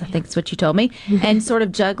girls, I think that's what you told me, and sort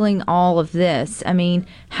of juggling all of this. I mean,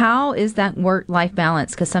 how is that work-life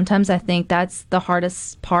balance? Because sometimes I think that's the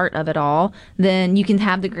hardest part of it all. Then you can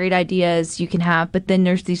have the great ideas but then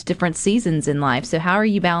there's these different seasons in life. So how are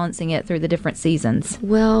you balancing it through the different seasons?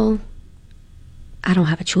 Well, I don't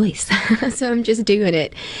have a choice. So I'm just doing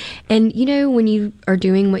it. And when you are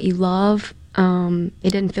doing what you love,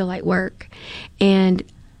 it doesn't feel like work. And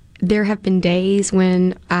there have been days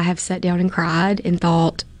when I have sat down and cried and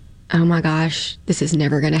thought, oh my gosh, this is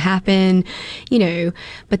never going to happen,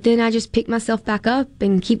 but then I just pick myself back up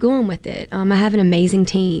and keep going with it. I have an amazing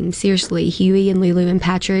team. Seriously, Huey and Lulu and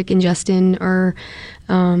Patrick and Justin are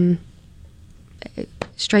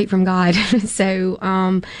straight from God.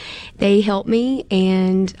 So they help me,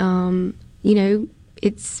 and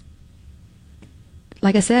it's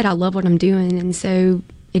like I said, I love what I'm doing, and so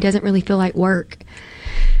it doesn't really feel like work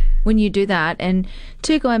when you do that. And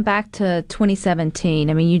going back to 2017,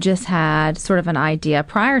 I mean, you just had sort of an idea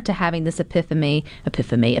prior to having this epiphany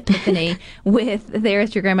with there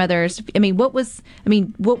at your grandmother's. I mean, what was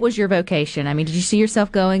your vocation? I mean, did you see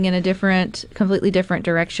yourself going in a completely different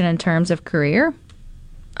direction in terms of career?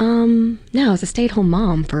 No, I was a stay-at-home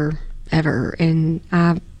mom forever, and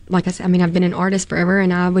like I said, I mean, I've been an artist forever,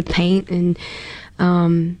 and I would paint, and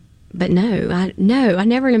but I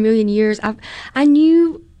never in a million years. I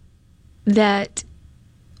knew that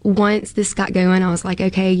once this got going, I was like,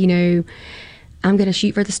 okay, I'm going to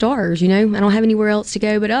shoot for the stars, I don't have anywhere else to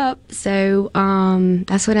go but up. So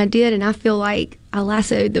that's what I did, and I feel like I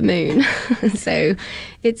lassoed the moon. So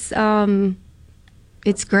it's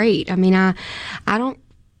great. I mean, I don't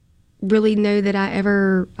really know that I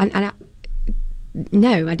ever,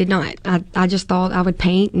 no, I did not. I just thought I would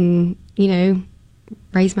paint and,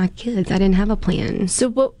 raise my kids. I didn't have a plan. So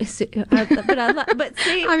what? But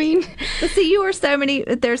see, I mean, you are so many.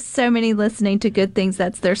 There's so many listening to Good Things.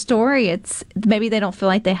 That's their story. It's maybe they don't feel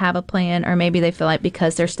like they have a plan, or maybe they feel like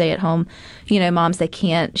because they're stay-at-home, moms, they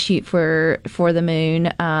can't shoot for the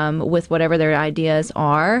moon with whatever their ideas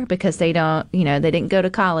are because they don't, they didn't go to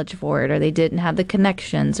college for it, or they didn't have the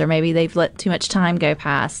connections, or maybe they've let too much time go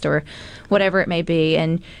past, or whatever it may be.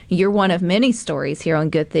 And you're one of many stories here on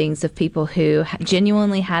Good Things of people who genuinely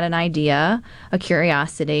had an idea, a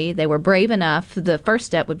curiosity. They were brave enough. The first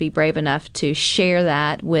step would be brave enough to share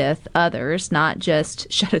that with others, not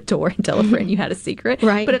just shut a door and tell a friend you had a secret.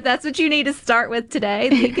 Right. But if that's what you need to start with today,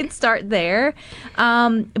 then you can start there.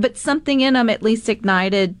 But something in them at least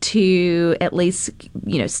ignited to at least,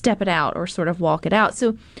 step it out or sort of walk it out.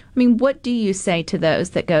 So, I mean, what do you say to those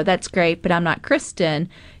that go, that's great, but I'm not Kristen,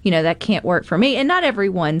 that can't work for me? And not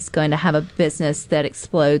everyone's going to have a business that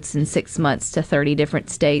explodes in 6 months to 30 different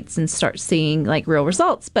states and start seeing like real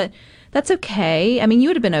results, but that's okay. I mean, you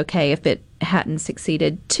would have been okay if it hadn't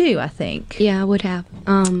succeeded too, I think. Yeah, I would have,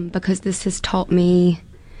 because this has taught me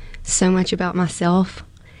so much about myself.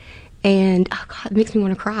 And, oh God, it makes me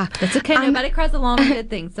want to cry. That's okay. Nobody cries along with Good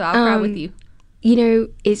Things, so I'll cry with you.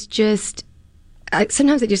 It's just,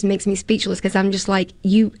 sometimes it just makes me speechless because I'm just like,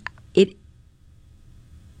 you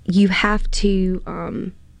have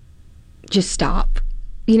to just stop,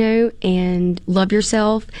 and love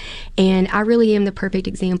yourself. And I really am the perfect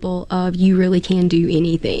example of you really can do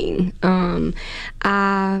anything.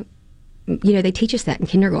 I they teach us that in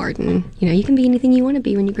kindergarten. You can be anything you want to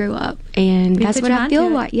be when you grow up. And that's what I feel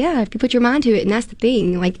like. Yeah, if you put your mind to it. And that's the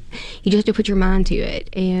thing. Like, you just have to put your mind to it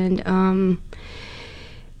and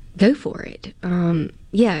go for it.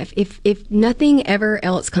 If nothing ever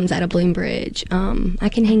else comes out of Bloombridge, I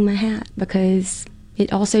can hang my hat because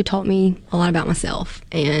it also taught me a lot about myself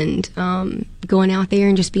and going out there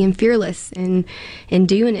and just being fearless and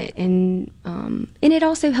doing it. And it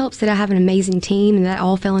also helps that I have an amazing team and that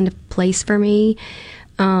all fell into place for me.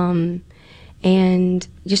 And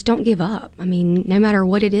just don't give up. I mean, no matter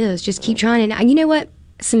what it is, just keep trying. And you know what?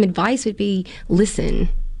 Some advice would be listen.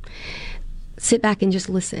 Sit back and just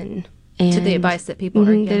listen. And to the advice that people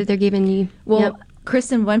are they're giving you. Well, yep.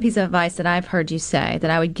 Kristen, one piece of advice that I've heard you say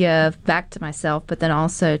that I would give back to myself, but then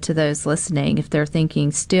also to those listening, if they're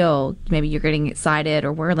thinking still, maybe you're getting excited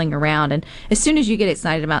or whirling around, and as soon as you get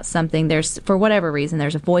excited about something, there's, for whatever reason,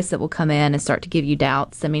 there's a voice that will come in and start to give you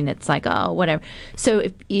doubts. I mean, it's like, oh, whatever. So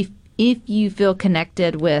if you feel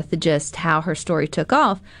connected with just how her story took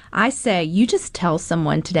off, I say you just tell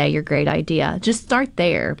someone today your great idea. Just start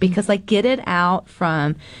there because get it out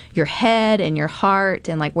from your head and your heart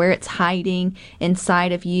and where it's hiding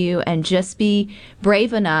inside of you, and just be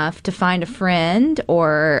brave enough to find a friend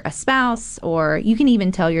or a spouse, or you can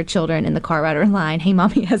even tell your children in the car ride or line, hey,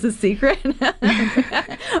 mommy has a secret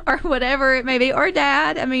or whatever it may be, or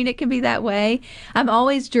dad. I mean, it can be that way. I've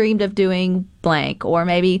always dreamed of doing blank, or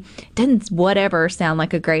maybe didn't whatever sound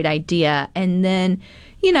like a great idea, and then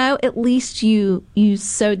at least you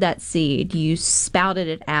sowed that seed, you spouted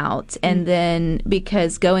it out, and then,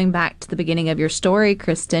 because going back to the beginning of your story,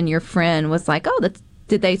 Kristen, your friend was like, oh,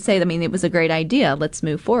 did they say, it was a great idea, let's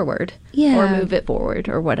move forward, or move it forward,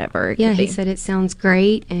 or whatever. He said it sounds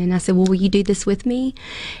great, and I said, well, will you do this with me?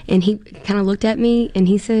 And he kind of looked at me and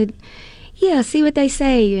he said, yeah, see what they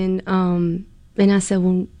say. And I said,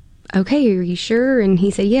 well, okay, are you sure? And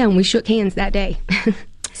he said, yeah, and we shook hands that day.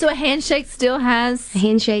 So a handshake still has... A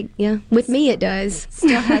handshake, yeah. With me, it does.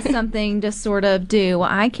 Still has something to sort of do. Well,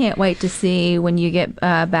 I can't wait to see when you get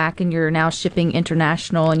back and you're now shipping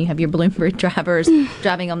international and you have your Bloombridge drivers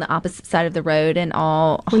driving on the opposite side of the road and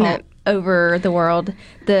all over the world.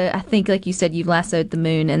 I think, like you said, you've lassoed the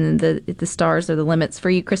moon and the stars are the limits for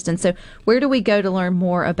you, Kristen. So where do we go to learn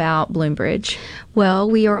more about Bloombridge? Well,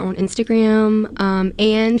 we are on Instagram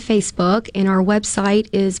and Facebook, and our website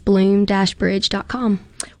is bloom-bridge.com.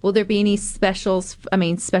 Will there be any specials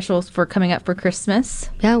for coming up for Christmas?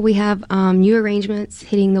 Yeah, we have new arrangements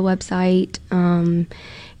hitting the website,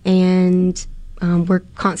 and we're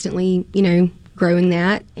constantly, growing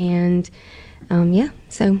that. And,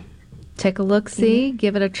 so... Take a look-see,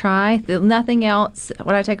 give it a try. Nothing else.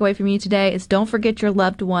 What I take away from you today is don't forget your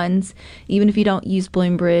loved ones. Even if you don't use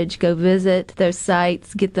Bloombridge, go visit those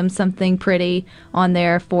sites. Get them something pretty on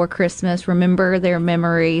there for Christmas. Remember their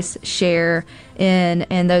memories. Share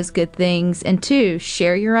in those good things. And 2,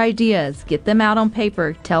 share your ideas. Get them out on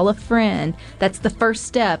paper. Tell a friend. That's the first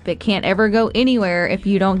step. It can't ever go anywhere if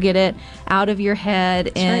you don't get it out of your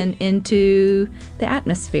head and into the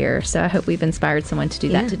atmosphere. So I hope we've inspired someone to do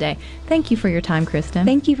that today. Thank you for your time, Kristen.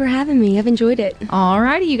 Thank you for having me. I've enjoyed it. All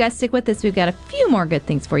righty. You guys stick with us. We've got a few more good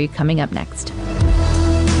things for you coming up next.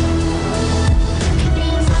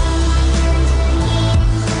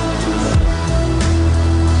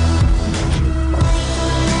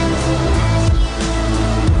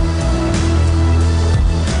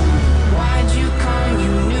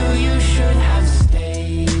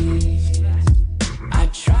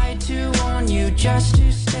 Just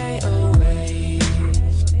to stay away,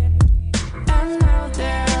 and now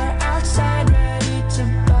they're outside ready to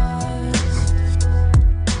buzz.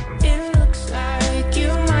 It looks like you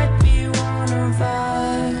might be one of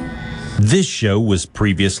us. This show was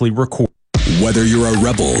previously recorded. Whether you're a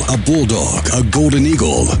Rebel, a Bulldog, a Golden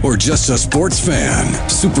Eagle, or just a sports fan,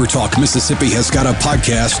 Super Talk Mississippi has got a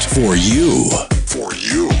podcast for you. For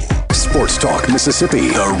you. Sports Talk Mississippi,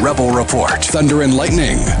 The Rebel Report, Thunder and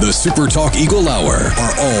Lightning, the Super Talk Eagle Hour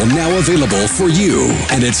are all now available for you.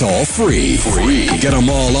 And it's all free. Get them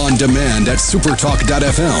all on demand at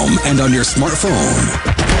supertalk.fm and on your smartphone.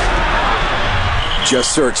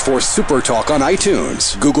 Just search for Super Talk on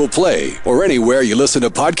iTunes, Google Play, or anywhere you listen to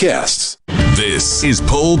podcasts. This is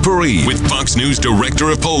Poll Paris with Fox News Director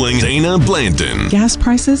of Polling, Dana Blanton. Gas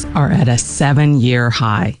prices are at a 7-year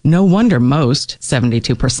high. No wonder most,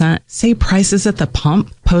 72%, say prices at the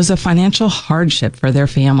pump pose a financial hardship for their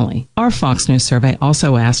family. Our Fox News survey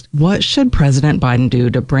also asked, what should President Biden do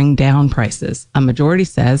to bring down prices? A majority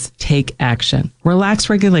says take action, relax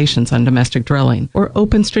regulations on domestic drilling, or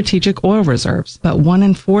open strategic oil reserves. But 1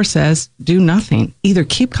 in 4 says do nothing. Either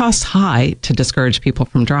keep costs high to discourage people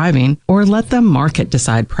from driving, or let the market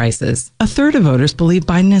decide prices. A third of voters believe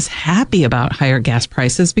Biden is happy about higher gas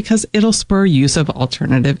prices because it'll spur use of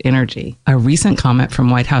alternative energy. A recent comment from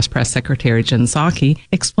White House Press Secretary Jen Psaki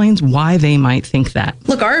explains why they might think that.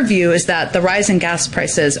 Look, our view is that the rise in gas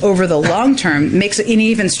prices over the long term makes an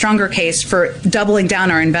even stronger case for doubling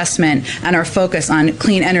down our investment and our focus on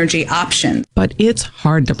clean energy options. But it's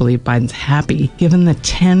hard to believe Biden's happy given the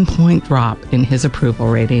 10-point drop in his approval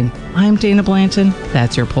rating. I'm Dana Blanton.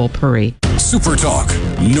 That's your poll Puri. Super Talk.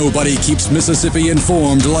 Nobody keeps Mississippi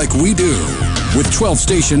informed like we do. With 12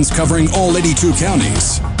 stations covering all 82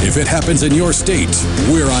 counties. If it happens in your state,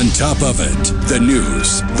 we're on top of it. The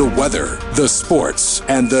news, the weather, the sports,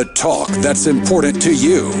 and the talk that's important to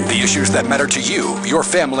you. The issues that matter to you, your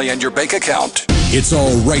family, and your bank account. It's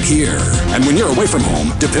all right here. And when you're away from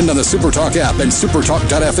home, depend on the SuperTalk app and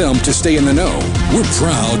supertalk.fm to stay in the know. We're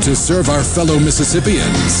proud to serve our fellow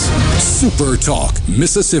Mississippians. SuperTalk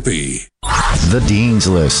Mississippi. The Dean's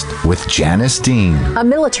List with Janice Dean. A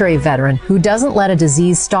military veteran who doesn't let a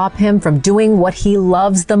disease stop him from doing what he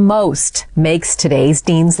loves the most makes today's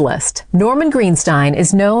Dean's List. Norman Greenstein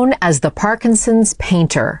is known as the Parkinson's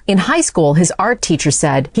painter. In high school, his art teacher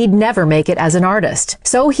said he'd never make it as an artist.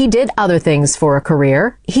 So he did other things for a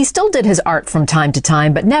career. He still did his art from time to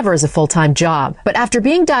time, but never as a full-time job. But after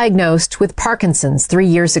being diagnosed with Parkinson's 3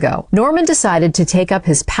 years ago, Norman decided to take up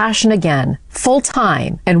his passion again,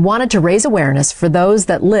 full-time, and wanted to raise awareness for those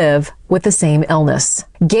that live with the same illness.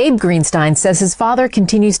 Gabe Greenstein says his father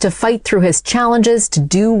continues to fight through his challenges to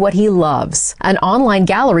do what he loves. An online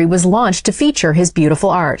gallery was launched to feature his beautiful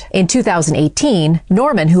art. In 2018,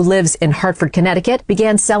 Norman, who lives in Hartford, Connecticut,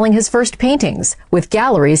 began selling his first paintings, with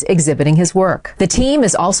galleries exhibiting his work. The team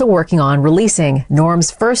is also working on releasing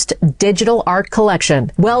Norm's first digital art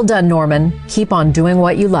collection. Well done, Norman. Keep on doing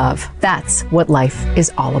what you love. That's what life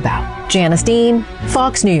is all about. Janice Dean,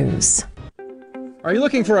 Fox News. Are you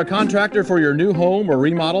looking for a contractor for your new home or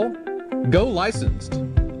remodel? Go licensed.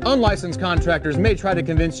 Unlicensed contractors may try to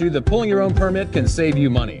convince you that pulling your own permit can save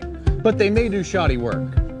you money, but they may do shoddy work,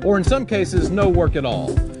 or in some cases, no work at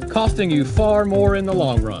all, costing you far more in the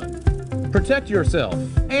long run. Protect yourself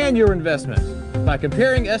and your investment by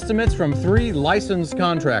comparing estimates from 3 licensed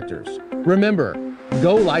contractors. Remember,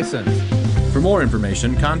 go licensed. For more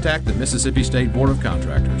information, contact the Mississippi State Board of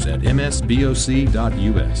Contractors at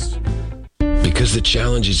msboc.us. Because the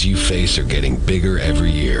challenges you face are getting bigger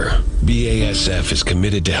every year, BASF is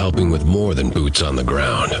committed to helping with more than boots on the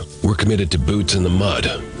ground. We're committed to boots in the mud,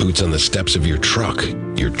 boots on the steps of your truck,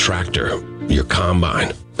 your tractor, your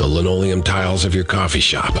combine, the linoleum tiles of your coffee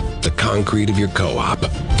shop, the concrete of your co-op,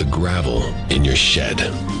 the gravel in your shed.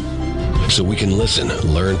 So we can listen,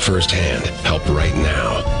 learn firsthand, help right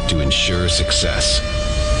now to ensure success.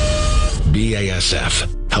 BASF,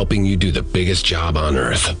 helping you do the biggest job on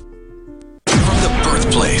earth. From the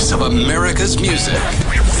birthplace of America's music,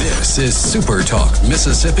 this is Super Talk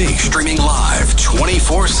Mississippi, streaming live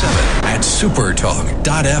 24/7 at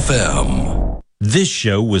supertalk.fm. This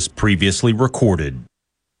show was previously recorded.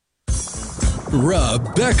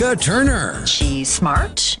 Rebecca Turner. She's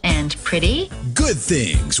smart and pretty. Good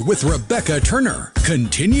Things with Rebecca Turner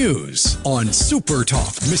continues on Super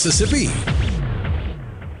Talk Mississippi.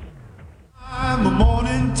 I'm the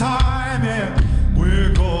morning time, yeah.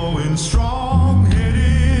 We're going strong,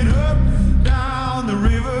 headed up, down the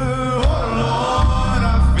river. Oh Lord,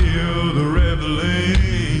 I feel the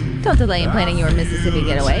reveling. Don't delay in planning your Mississippi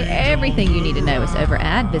getaway. Everything you need to know is over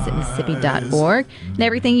at visitmississippi.org. And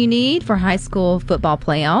everything you need for high school football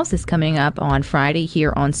playoffs is coming up on Friday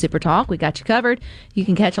here on Super Talk. We got you covered. You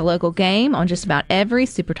can catch a local game on just about every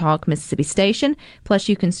Super Talk Mississippi station. Plus,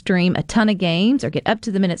 you can stream a ton of games or get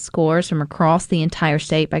up-to-the-minute scores from across the entire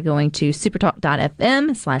state by going to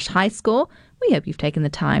supertalk.fm/high school. We hope you've taken the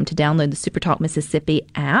time to download the SuperTalk Mississippi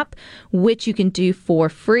app, which you can do for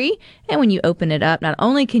free. And when you open it up, not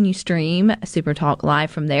only can you stream SuperTalk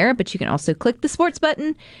live from there, but you can also click the sports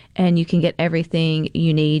button and you can get everything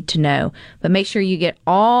you need to know. But make sure you get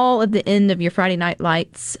all of the end of your Friday Night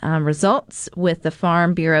Lights results with the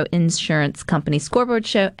Farm Bureau Insurance Company scoreboard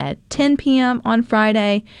show at 10 p.m. on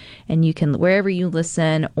Friday. And you can, wherever you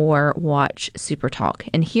listen or watch SuperTalk.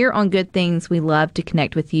 And here on Good Things, we love to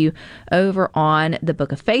connect with you over on the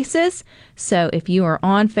Book of Faces. So if you are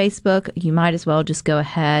on Facebook, you might as well just go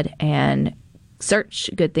ahead and search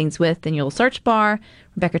Good Things With in your search bar.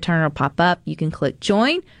 Rebecca Turner will pop up. You can click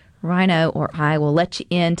join. Rhino or I will let you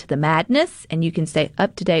into the madness, and you can stay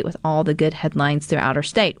up to date with all the good headlines throughout our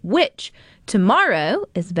state, which tomorrow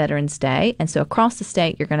is Veterans Day. And so across the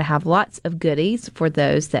state, you're going to have lots of goodies for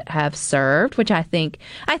those that have served, which I think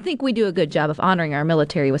we do a good job of honoring our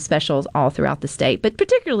military with specials all throughout the state, but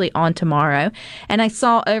particularly on tomorrow. And I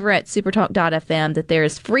saw over at supertalk.fm that there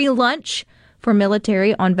is free lunch for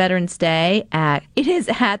military on Veterans Day at the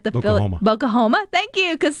Bocahoma. Thank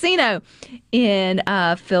you, Casino in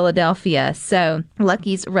Philadelphia. So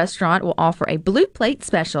Lucky's Restaurant will offer a blue plate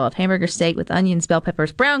special of hamburger steak with onions, bell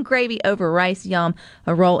peppers, brown gravy over rice, yum,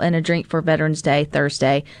 a roll and a drink for Veterans Day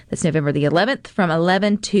Thursday. That's November the 11th from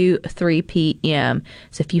 11 to 3 p.m.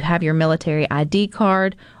 So if you have your military ID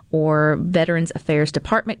card or Veterans Affairs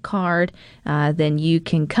Department card, then you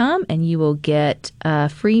can come and you will get a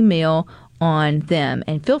free meal on them.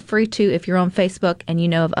 And feel free to, if you're on Facebook and you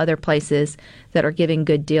know of other places that are giving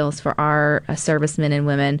good deals for our servicemen and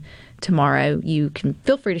women tomorrow, you can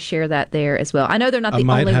feel free to share that there as well. I know they're not the only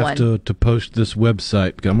one. I might have to post this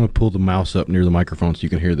website. I'm going to pull the mouse up near the microphone so you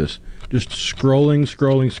can hear this. Just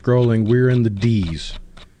scrolling. We're in the D's.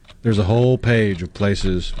 There's a whole page of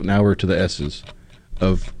places, now we're to the S's,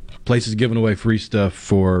 of places giving away free stuff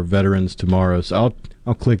for veterans tomorrow. So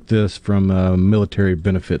I'll click this from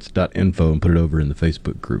militarybenefits.info and put it over in the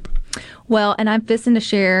Facebook group. Well, and I'm fisting to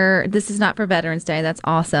share, this is not for Veterans Day, that's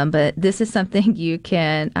awesome, but this is something you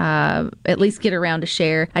can at least get around to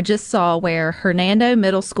share. I just saw where Hernando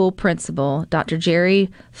Middle School principal, Dr. Jerry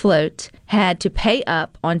Float, had to pay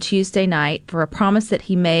up on Tuesday night for a promise that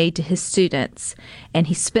he made to his students. And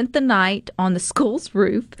he spent the night on the school's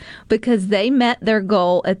roof because they met their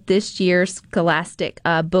goal at this year's Scholastic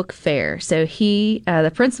book fair. So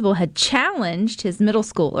the principal had challenged his middle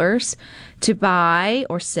schoolers to buy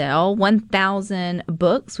or sell 1,000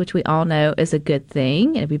 books, which we all know is a good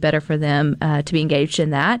thing. It'd be better for them to be engaged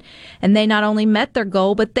in that. And they not only met their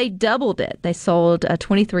goal, but they doubled it. They sold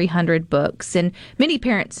 2,300 books. And many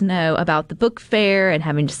parents know about the book fair and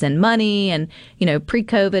having to send money. And,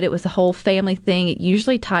 pre-COVID, it was a whole family thing. It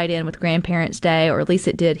usually tied in with Grandparents' Day, or at least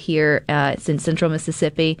it did here. It's in central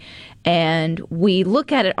Mississippi. And we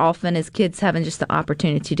look at it often as kids having just the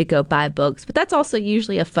opportunity to go buy books. But that's also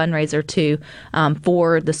usually a fundraiser, too,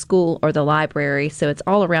 for the school or the library. So it's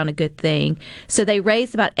all around a good thing. So they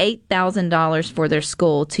raised about $8,000 for their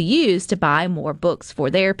school to use to buy more books for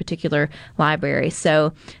their particular library.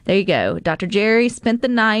 So there you go. Dr. Jerry spent the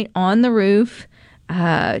night on the roof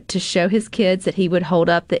to show his kids that he would hold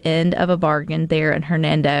up the end of a bargain there in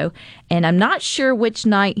Hernando. And I'm not sure which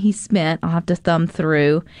night he spent. I'll have to thumb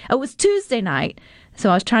through. Oh, it was Tuesday night. So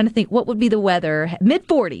I was trying to think what would be the weather.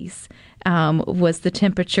 Mid-40s was the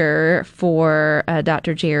temperature for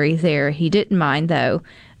Dr. Jerry there. He didn't mind, though.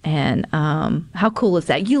 And how cool is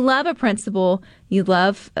that? You love a principal. You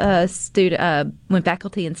love a student when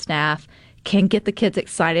faculty and staff can get the kids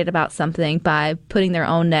excited about something by putting their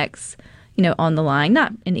own necks on the line,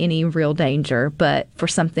 not in any real danger, but for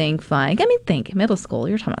something fun. I mean, think middle school,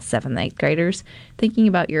 you're talking about 7th and 8th graders. Thinking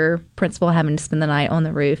about your principal having to spend the night on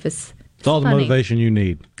the roof is it's all funny. The motivation you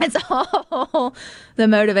need. It's all the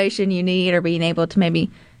motivation you need, or being able to maybe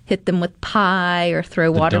hit them with pie or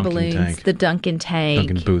throw water balloons. Tank. The Duncan tank.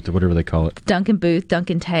 Duncan booth or whatever they call it. Duncan booth,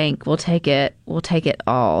 Duncan tank. We'll take it. We'll take it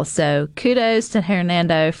all. So kudos to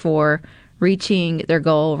Hernando for reaching their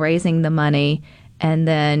goal, raising the money, and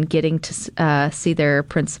then getting to see their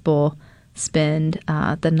principal spend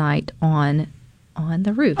the night on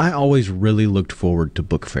the roof. I always really looked forward to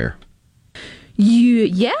book fair.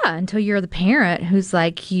 Until you're the parent who's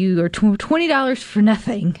like, you are $20 for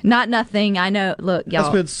nothing. Not nothing. I know. Look, y'all. I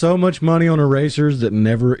spent so much money on erasers that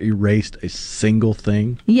never erased a single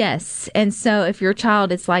thing. Yes. And so if your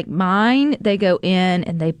child is like mine, they go in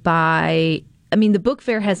and they buy. I mean, the book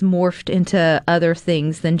fair has morphed into other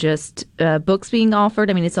things than just books being offered.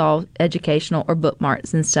 I mean, it's all educational or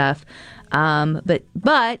bookmarks and stuff.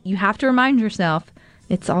 But you have to remind yourself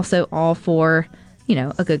it's also all for,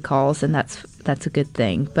 a good cause, and that's a good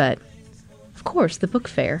thing. But, of course, the book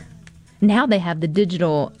fair. Now they have the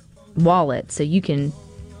digital wallet, so you can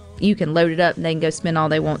load it up and they can go spend all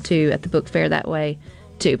they want to at the book fair that way,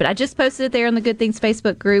 too. But I just posted it there on the Good Things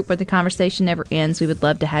Facebook group where the conversation never ends. We would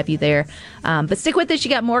love to have you there. But stick with us. You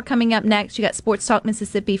got more coming up next. You got Sports Talk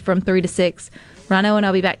Mississippi from 3 to 6. Rhino and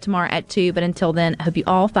I'll be back tomorrow at 2. But until then, I hope you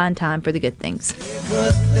all find time for the good things.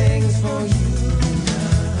 Good things for you.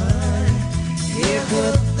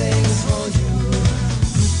 Good things for you.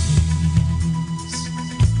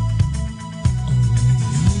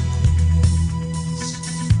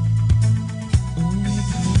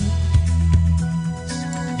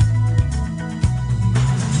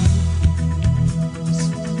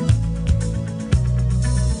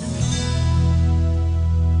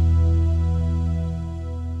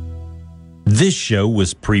 This show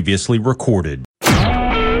was previously recorded.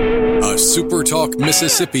 A SuperTalk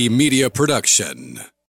Mississippi media production.